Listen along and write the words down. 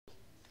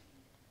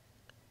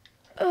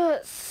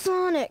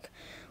Sonic,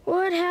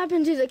 what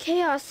happened to the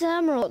Chaos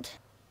Emerald?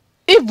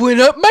 It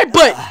went up my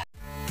butt!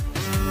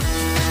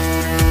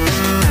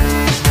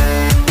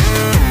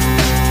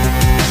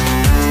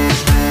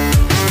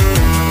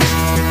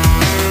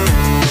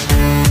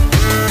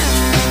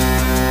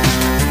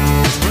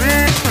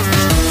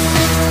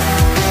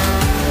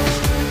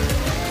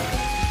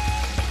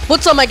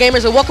 What's up, my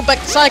gamers, and welcome back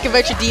to Sonic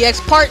Adventure DX,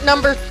 part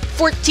number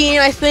 14,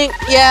 I think.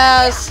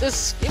 Yeah,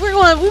 we're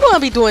gonna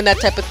be doing that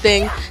type of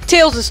thing.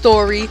 Tales of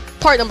Story,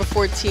 part number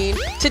 14.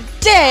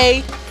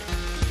 Today,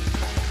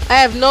 I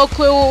have no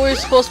clue what we're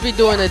supposed to be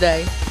doing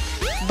today,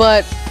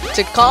 but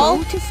to call.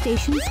 Go to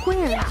Station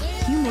Square.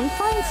 You may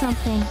find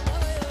something.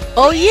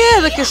 Oh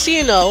yeah, the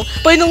casino.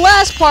 But in the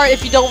last part,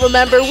 if you don't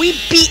remember, we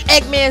beat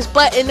Eggman's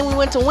butt, and then we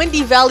went to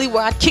Windy Valley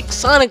where I kicked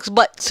Sonic's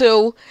butt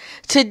too.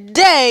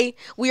 Today,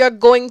 we are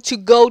going to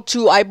go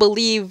to, I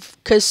believe,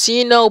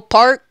 Casino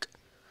Park?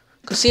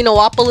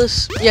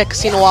 Casinoopolis? Yeah,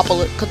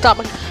 Casinoopolis.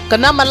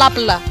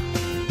 Kanamalapala.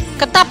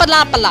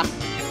 Katapalapala.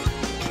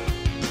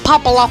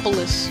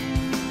 Papalopolis.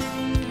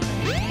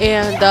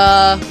 And,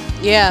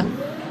 yeah.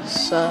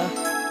 So,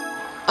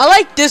 I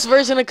like this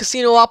version of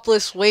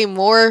Casinoopolis way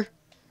more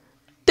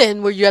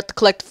than where you have to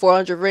collect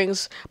 400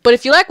 rings. But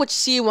if you like what you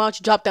see, why don't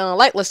you drop down a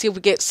like? Let's see if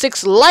we get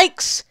 6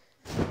 likes.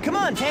 Come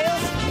on,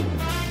 Tails!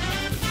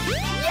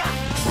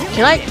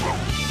 Can I?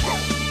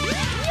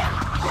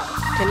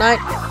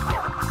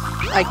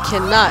 I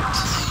cannot.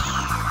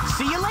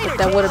 See you later,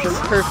 That would have been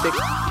perfect.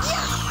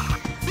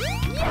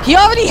 He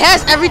already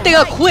has everything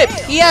equipped.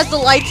 He has the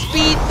light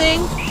speed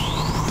thing.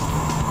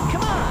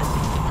 Come on!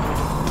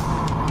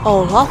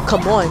 Oh,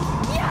 come on.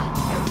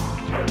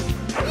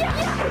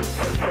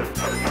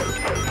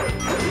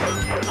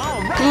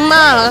 Come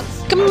on,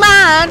 come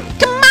on,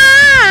 come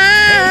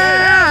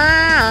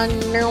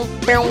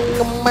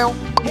on!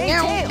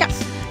 Hey,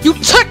 Tails!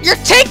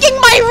 You're taking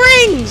my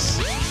rings!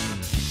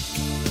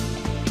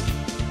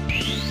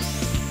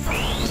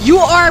 You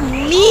are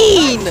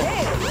mean!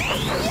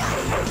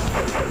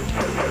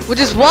 Which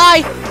is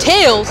why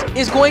Tails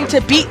is going to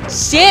beat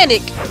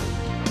Sonic.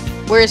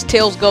 Where is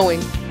Tails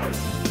going?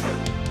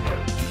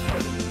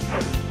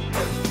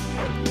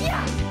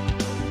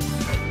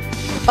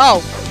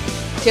 Oh,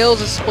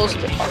 Tails is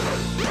supposed to.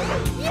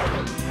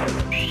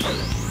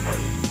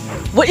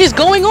 What is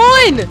going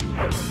on?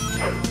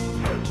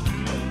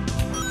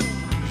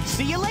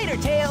 See you later,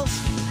 Tails!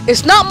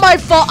 It's not my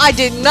fault. I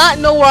did not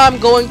know where I'm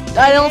going.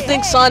 I don't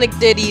think Sonic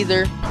did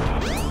either.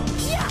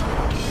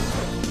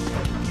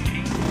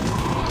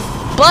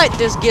 But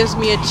this gives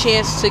me a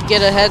chance to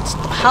get ahead.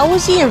 How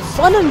is he in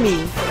front of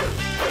me?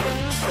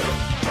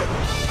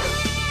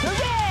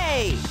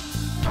 Hooray!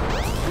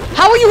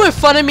 How are you in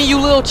front of me, you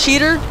little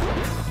cheater?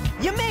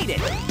 You made it!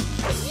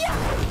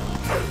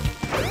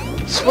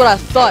 That's what I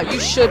thought. You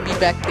should be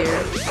back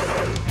there.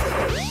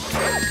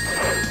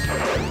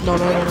 No.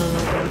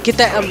 Get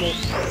that emerald.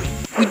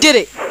 We did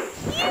it.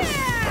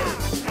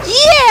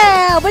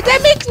 Yeah, but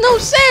that makes no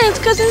sense,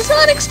 because in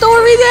Sonic's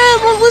story,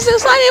 that was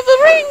inside of a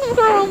ring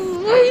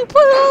room, where you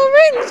put all the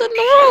rings in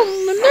the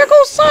room, and there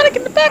goes Sonic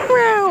in the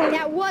background.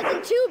 That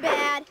wasn't too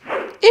bad.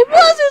 It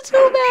wasn't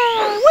too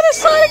bad. What is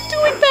Sonic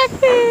doing back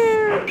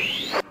there?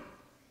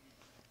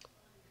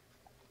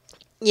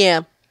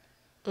 Yeah.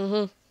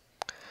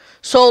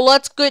 So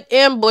let's get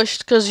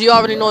ambushed, because you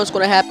already know what's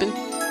going to happen.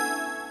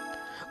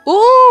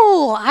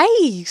 Ooh,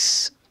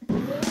 ice.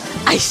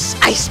 Ice,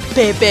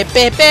 baby,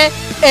 da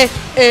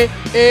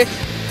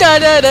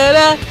da da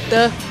da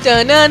da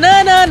da na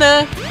na na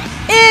na.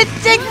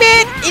 It's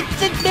Eggman, it's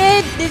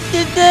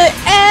the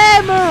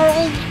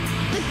emerald.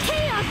 The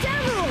Chaos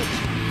Emerald!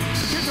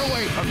 Get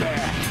away from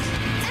there!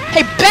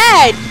 Hey,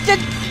 bad! The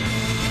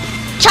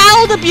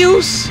child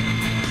abuse,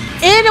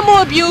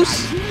 animal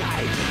abuse.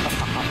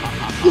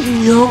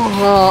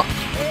 No.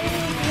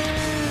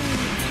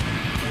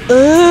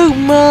 Oh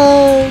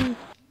man.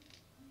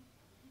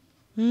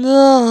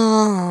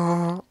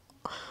 No.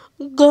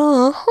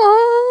 Go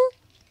home.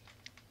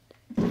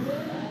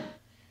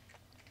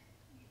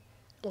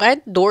 Why are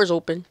the doors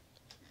open?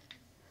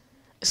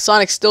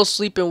 Sonic's still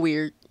sleeping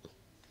weird.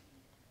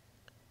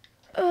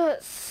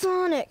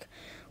 Sonic,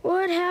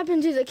 what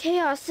happened to the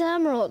Chaos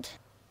Emerald?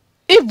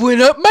 It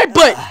went up my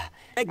butt!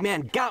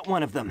 Eggman got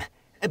one of them,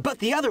 but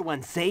the other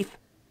one's safe.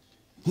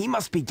 He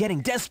must be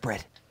getting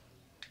desperate.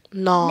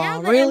 No,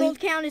 Now the really? Emerald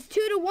count is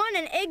 2-1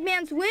 and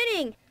Eggman's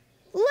winning.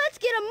 Let's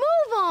get a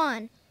move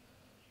on.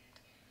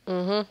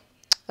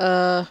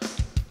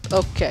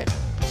 Okay.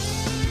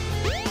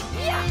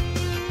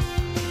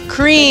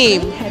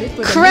 Cream!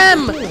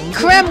 Creme,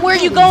 where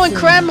you going,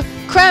 Creme?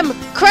 Creme!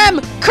 No,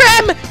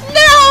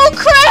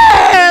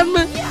 Creme!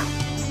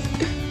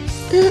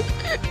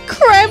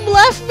 Creme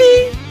left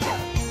me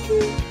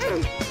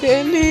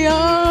in the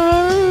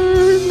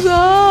arms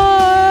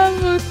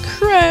of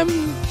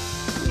Creme.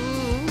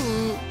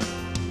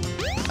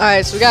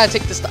 Alright, so we gotta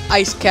take this to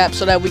ice cap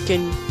so that we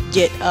can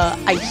get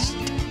iced.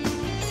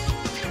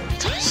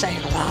 Sit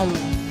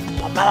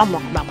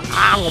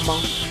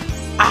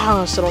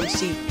on the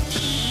seat.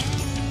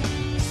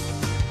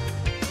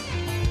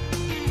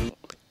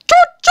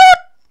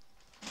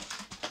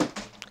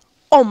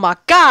 Oh my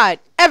god!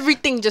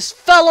 Everything just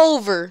fell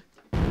over!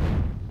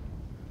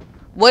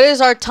 What is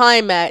our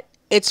time at?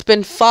 It's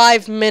been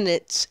 5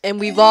 minutes, and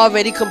we've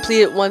already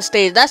completed one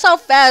stage. That's how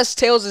fast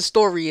Tails'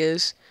 story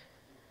is.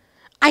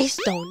 Ice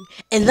stone.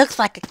 It looks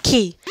like a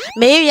key.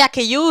 Maybe I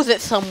could use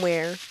it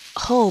somewhere.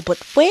 Oh, but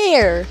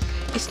where?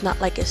 It's not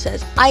like it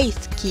says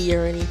ice key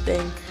or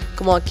anything.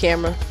 Come on,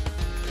 camera.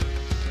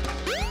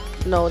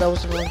 No, that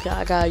was the wrong guy.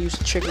 I gotta use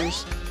the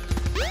triggers.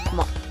 Come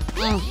on.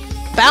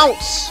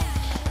 Bounce!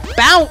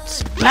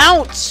 Bounce!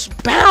 Bounce!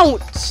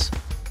 Bounce!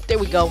 There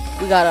we go.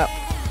 We got up.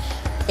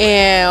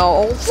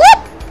 And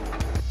whoop!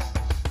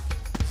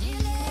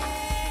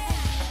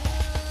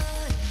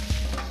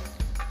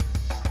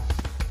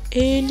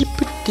 And you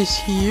put this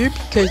here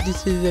because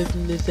this is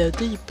this out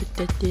there. You put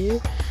that there,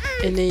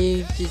 and then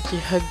you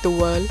hug the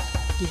wall.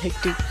 You hug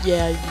the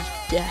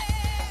yeah.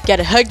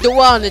 Gotta hug the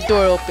wall and the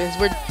door opens.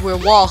 We're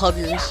wall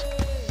huggers.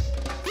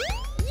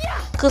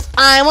 Cause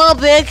I'm a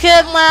big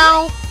kid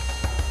now.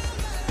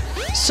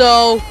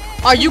 So,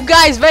 are you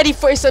guys ready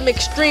for some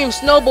extreme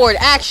snowboard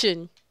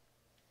action?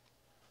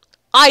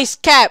 Ice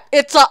cap.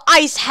 It's a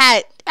ice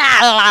hat.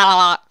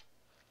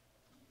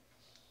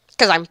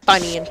 Cause I'm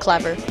funny and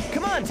clever.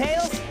 Come on,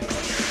 Tails.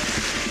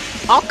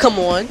 Oh, come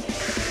on.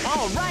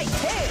 All right,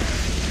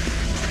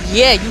 Tails.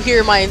 Yeah, you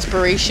hear my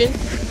inspiration.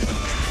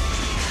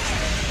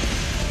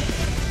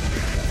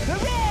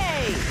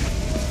 Hooray!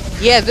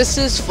 Yeah, this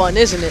is fun,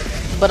 isn't it?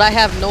 But I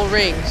have no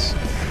rings.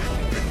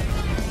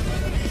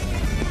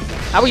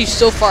 How are you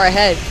so far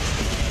ahead?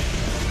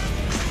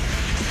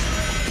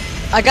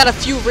 I got a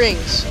few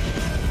rings.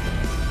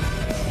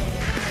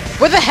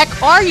 Where the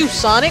heck are you,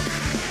 Sonic?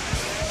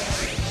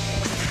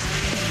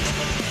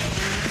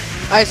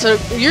 Alright, so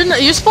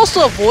you're supposed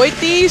to avoid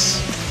these,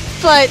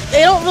 but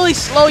they don't really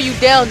slow you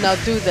down now,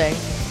 do they?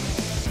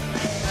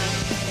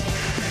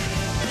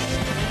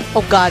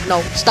 Oh god,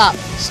 no. Stop.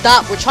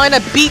 Stop. We're trying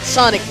to beat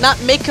Sonic,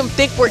 not make him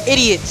think we're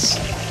idiots.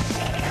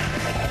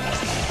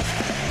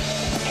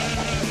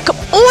 Come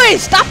on,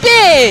 stop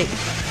it!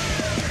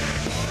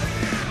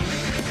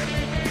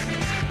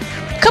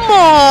 Come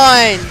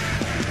on!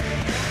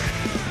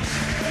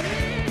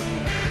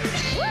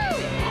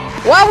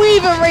 Why are we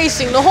even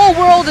racing? The whole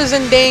world is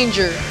in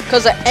danger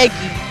because of Eggy.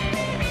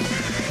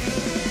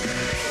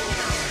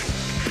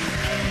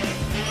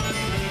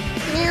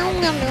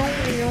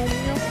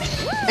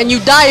 And you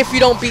die if you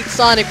don't beat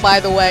Sonic, by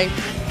the way.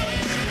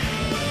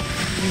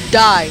 You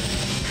die.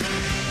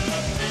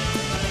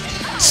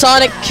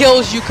 Sonic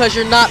kills you because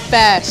you're not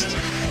fast.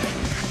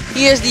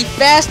 He is the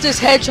fastest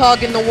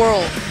hedgehog in the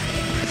world.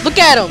 Look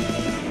at him.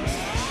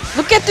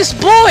 Look at this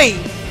boy.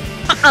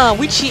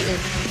 We cheating.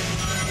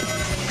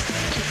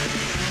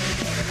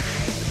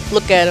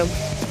 Look at him.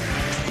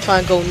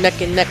 Trying to go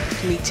neck and neck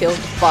with me, Tails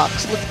the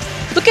Fox.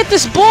 Look at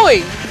this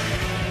boy.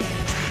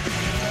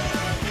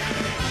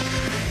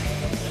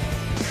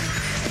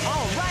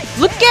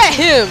 Look at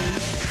him.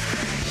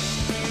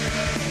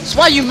 That's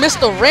why you missed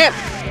the ramp,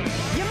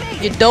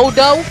 you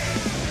dodo.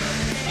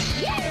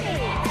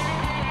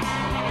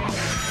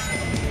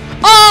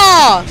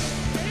 Ah!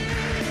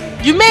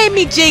 You made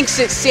me jinx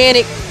it,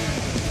 Sonic.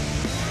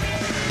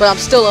 But I'm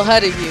still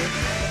ahead of you.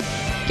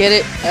 Get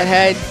it?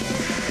 Ahead.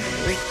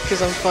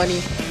 Because I'm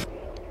funny.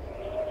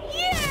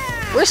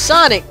 Where's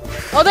Sonic?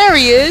 Oh, there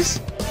he is.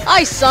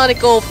 Hi,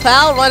 Sonic, old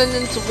pal, running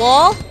into the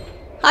wall.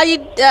 How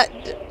you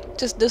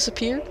just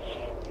disappeared?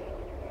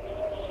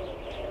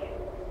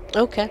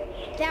 Okay.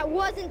 That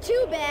wasn't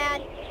too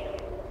bad.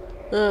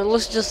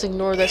 Let's just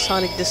ignore that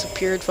Sonic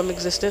disappeared from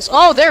existence.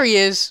 Oh, there he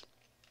is.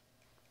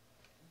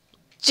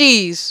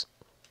 Jeez.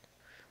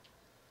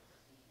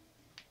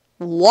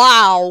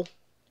 Wow.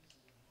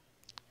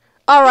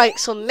 Alright,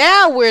 so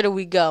now where do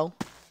we go?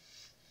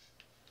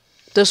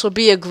 This will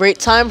be a great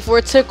time for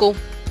a tickle.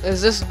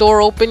 Is this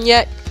door open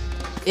yet?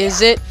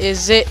 Is it?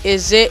 Is it?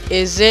 Is it?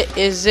 Is it?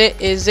 Is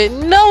it? Is it?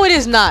 No, it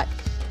is not.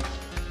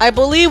 I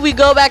believe we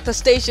go back to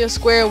Station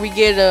Square and we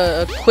get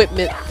a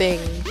equipment thing.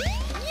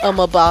 A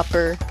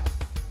bopper.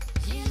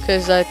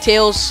 Because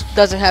Tails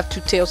doesn't have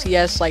 2 tails. He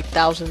has like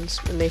thousands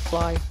when they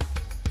fly.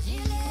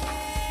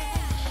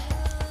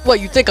 What,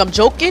 you think I'm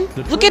joking?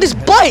 Look at his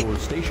butt!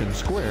 Station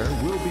Square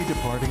will be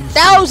departing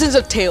Thousands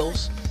of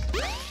tails!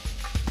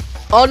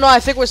 Oh no, I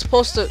think we're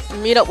supposed to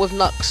meet up with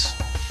Nux.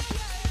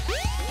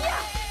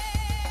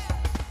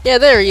 Yeah,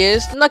 there he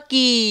is.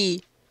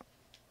 Nucky!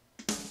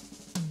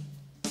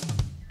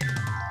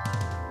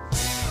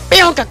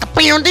 What's up?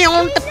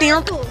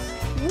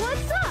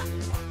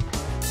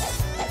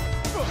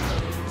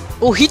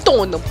 Oh, he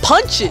throwing them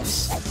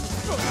punches!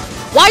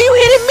 Why are you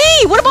hitting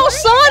me? What about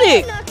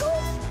Sonic?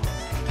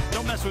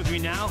 Don't mess with me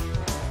now.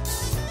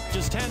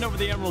 Just hand over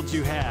the emeralds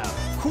you have.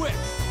 Quick!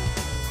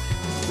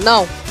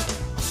 No.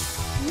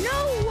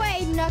 No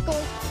way,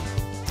 Knuckles.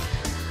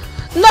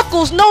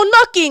 Knuckles, no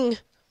knucking!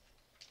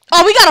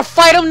 Oh, we gotta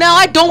fight him now?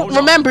 I don't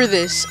remember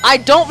this. I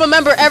don't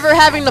remember ever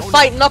having to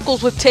fight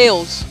Knuckles with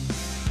Tails.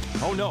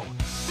 Oh no.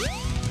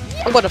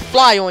 I'm gonna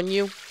fly on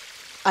you.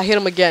 I hit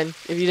him again,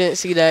 if you didn't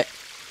see that.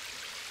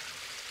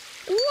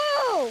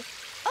 Whoa!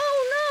 Oh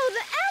no,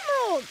 the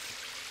emeralds!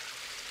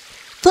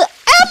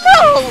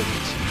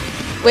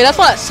 Wait, I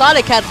thought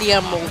Sonic had the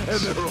emeralds. And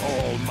they're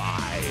all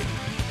mine.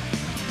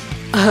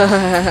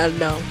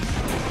 No.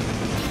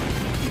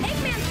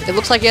 It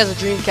looks like he has a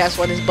Dreamcast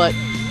on his butt.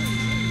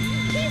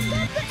 He's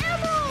got the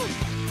emerald!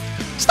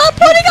 Stop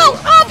pointing out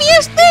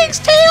obvious things,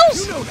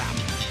 Tails! You know that.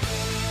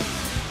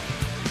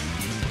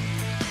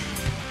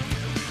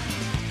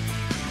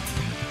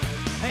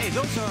 Hey,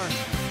 those are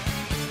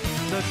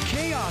the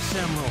Chaos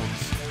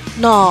Emeralds.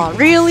 Nah,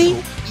 really?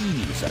 So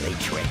easily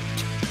tricked.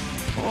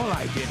 All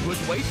I did was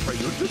wait for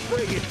you to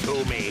bring it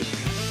to me.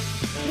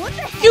 What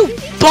the heck You is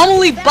he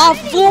bumbly talking about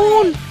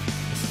buffoon!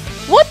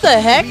 What the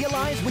heck?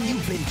 Realize when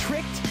you've been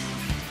tricked?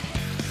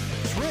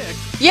 Trick?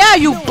 Yeah,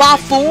 you No one makes a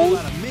fool buffoon!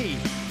 out of me.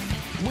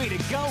 Way to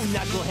go,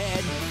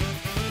 knucklehead.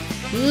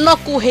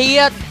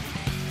 Knucklehead!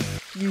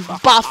 You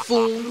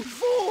buffoon!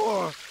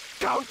 4!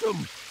 Count them!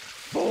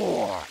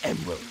 4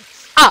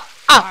 emeralds. I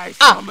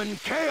Ah! summon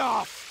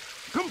chaos.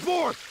 Come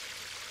forth.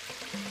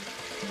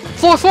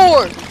 4,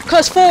 4!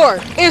 Cause 4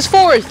 is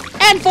 4th!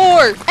 And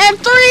 4! And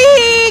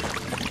 3!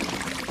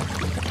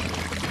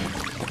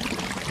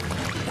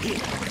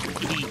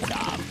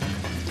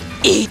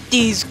 Eat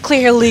these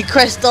clearly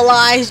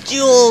crystallized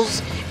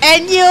jewels,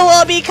 and you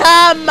will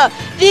become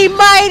the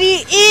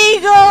mighty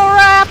Eagle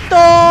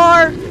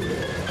Raptor!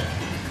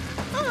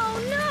 Oh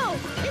no!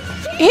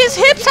 It's Tails His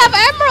hips have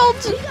again.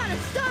 emeralds! We gotta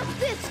stop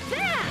this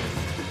fast!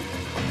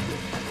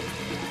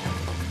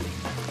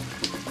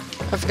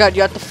 I forgot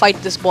you have to fight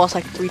this boss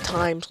like 3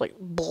 times, like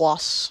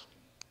boss.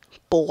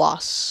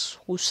 Boss.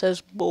 Who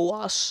says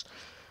boss?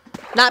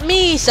 Not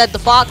me, said the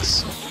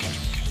fox.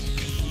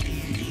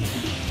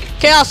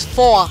 Chaos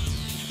 4.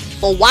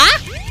 For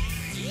what?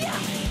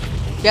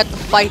 You have to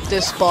fight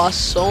this boss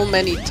so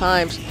many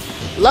times.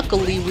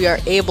 Luckily, we are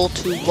able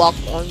to walk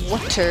on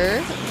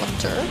water.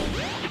 Water.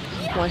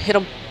 Wanna hit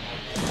him?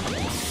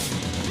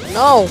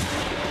 No.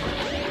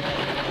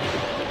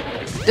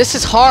 This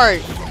is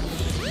hard.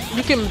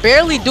 You can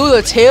barely do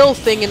the tail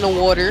thing in the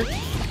water,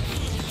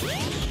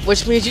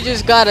 which means you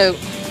just gotta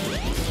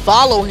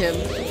follow him,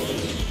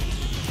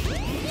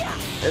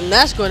 and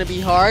that's going to be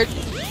hard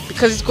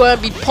because he's going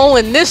to be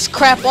pulling this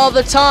crap all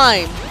the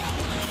time.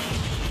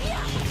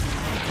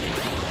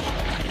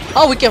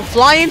 Oh, we can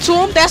fly into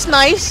him? That's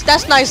nice.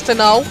 That's nice to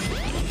know.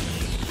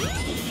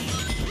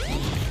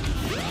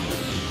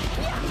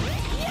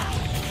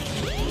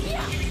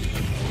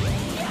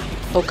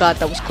 Oh god,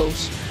 that was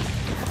close.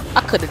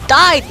 I could have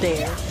died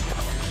there.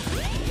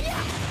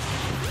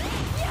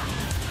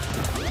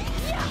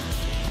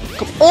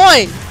 Come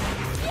on!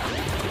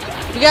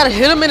 You gotta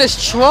hit him in his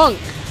trunk.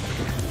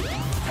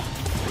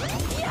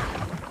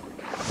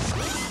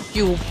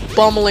 You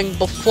bumbling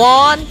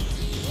buffoon.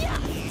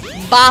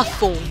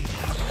 Buffoon.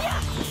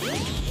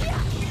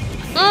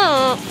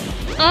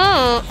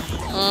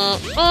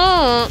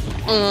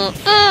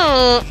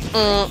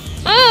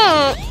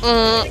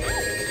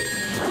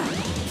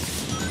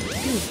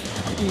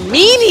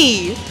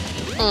 Meanie.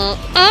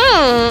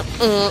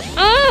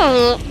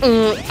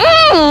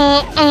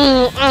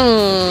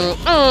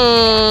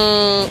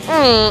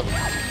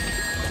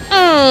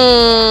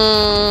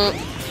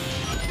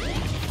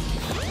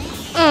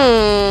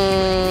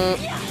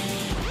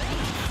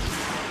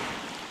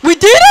 We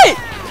did it!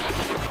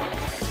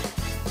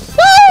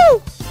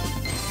 Woo!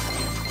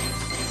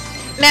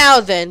 Now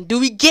then, do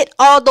we get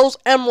all those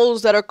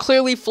emeralds that are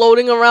clearly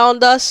floating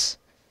around us?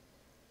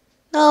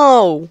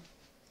 No.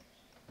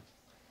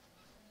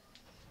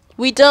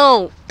 We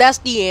don't. That's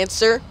the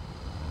answer.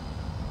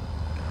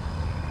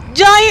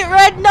 Giant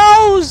red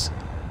nose!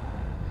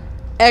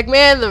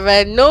 Eggman the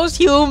red-nosed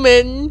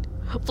human,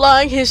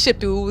 flying his ship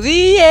through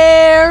the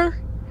air.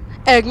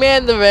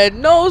 Eggman the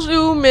red-nosed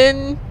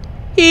human,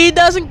 he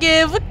doesn't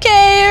give a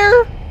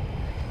care.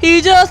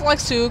 He just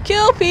likes to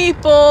kill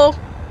people,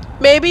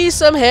 maybe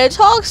some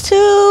hedgehogs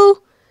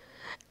too.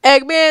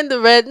 Eggman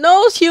the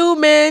red-nosed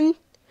human,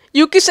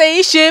 you can say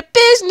his ship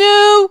is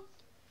new.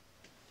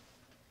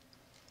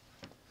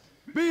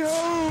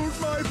 Behold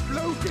my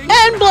floating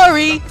And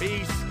blurry.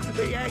 piece,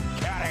 the egg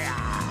carrier.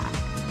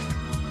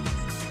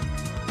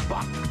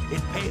 But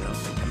it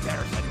pales in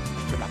comparison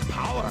to the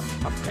power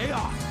of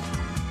chaos.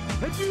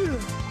 Adieu,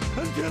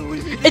 until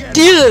we meet again.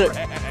 Adieu.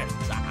 friends.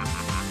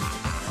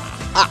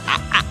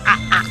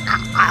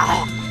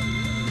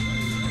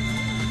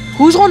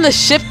 Who's on the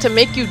ship to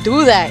make you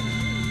do that?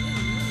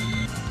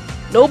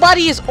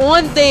 Nobody is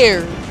on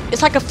there.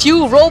 It's like a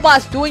few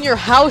robots doing your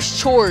house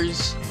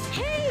chores.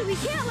 Hey, we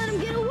can't let him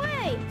get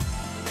away!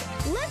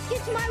 Let's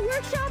get to my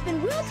workshop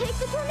and we'll take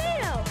the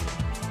tornado!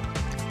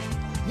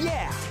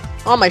 Yeah.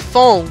 On my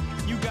phone.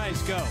 You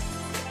guys go.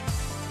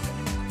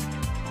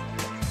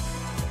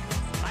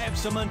 I have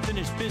some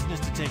unfinished business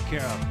to take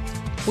care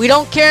of. We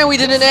don't care and we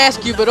didn't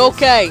ask you, but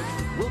okay.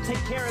 We'll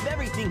take care of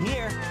everything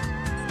here.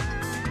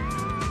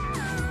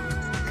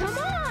 Come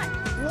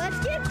on! Let's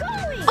get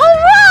going!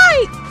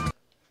 Alright!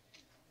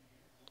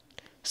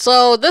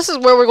 So, this is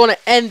where we're going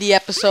to end the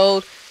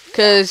episode.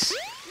 Because,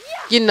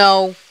 you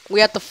know,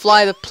 we have to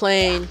fly the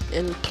plane.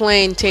 And the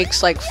plane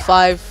takes like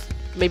 5,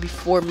 maybe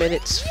 4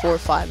 minutes. 4 or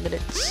 5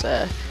 minutes.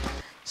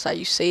 That's how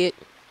you say it.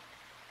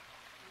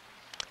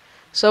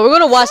 So we're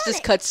gonna watch this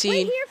Sonic, wait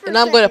cutscene, here for and a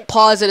I'm gonna second.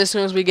 pause it as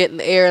soon as we get in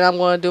the air, and I'm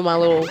gonna do my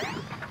little,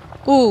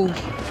 ooh,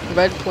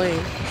 red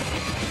plane.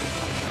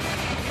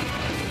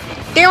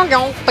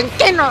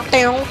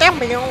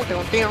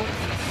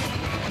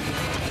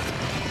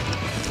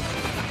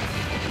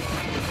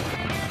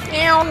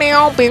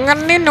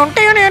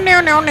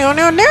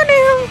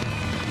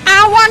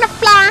 I wanna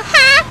fly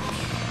high.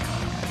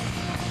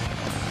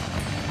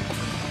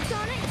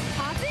 Sonic,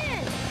 hop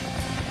in.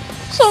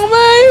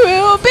 Somebody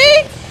will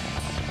be.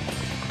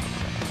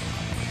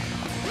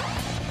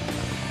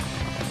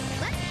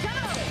 Let's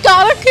go.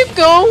 Gotta keep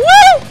going.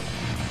 Woo!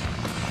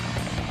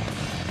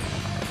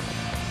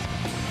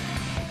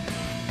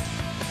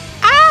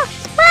 I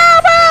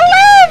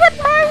believe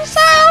in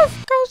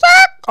myself.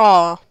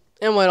 Aw,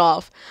 it went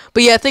off.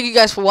 But yeah, thank you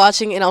guys for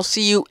watching, and I'll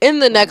see you in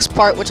the next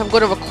part, which I'm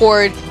going to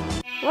record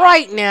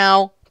right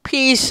now.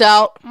 Peace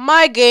out,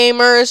 my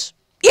gamers.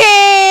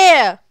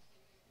 Yeah!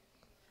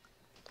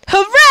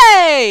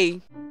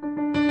 Hooray!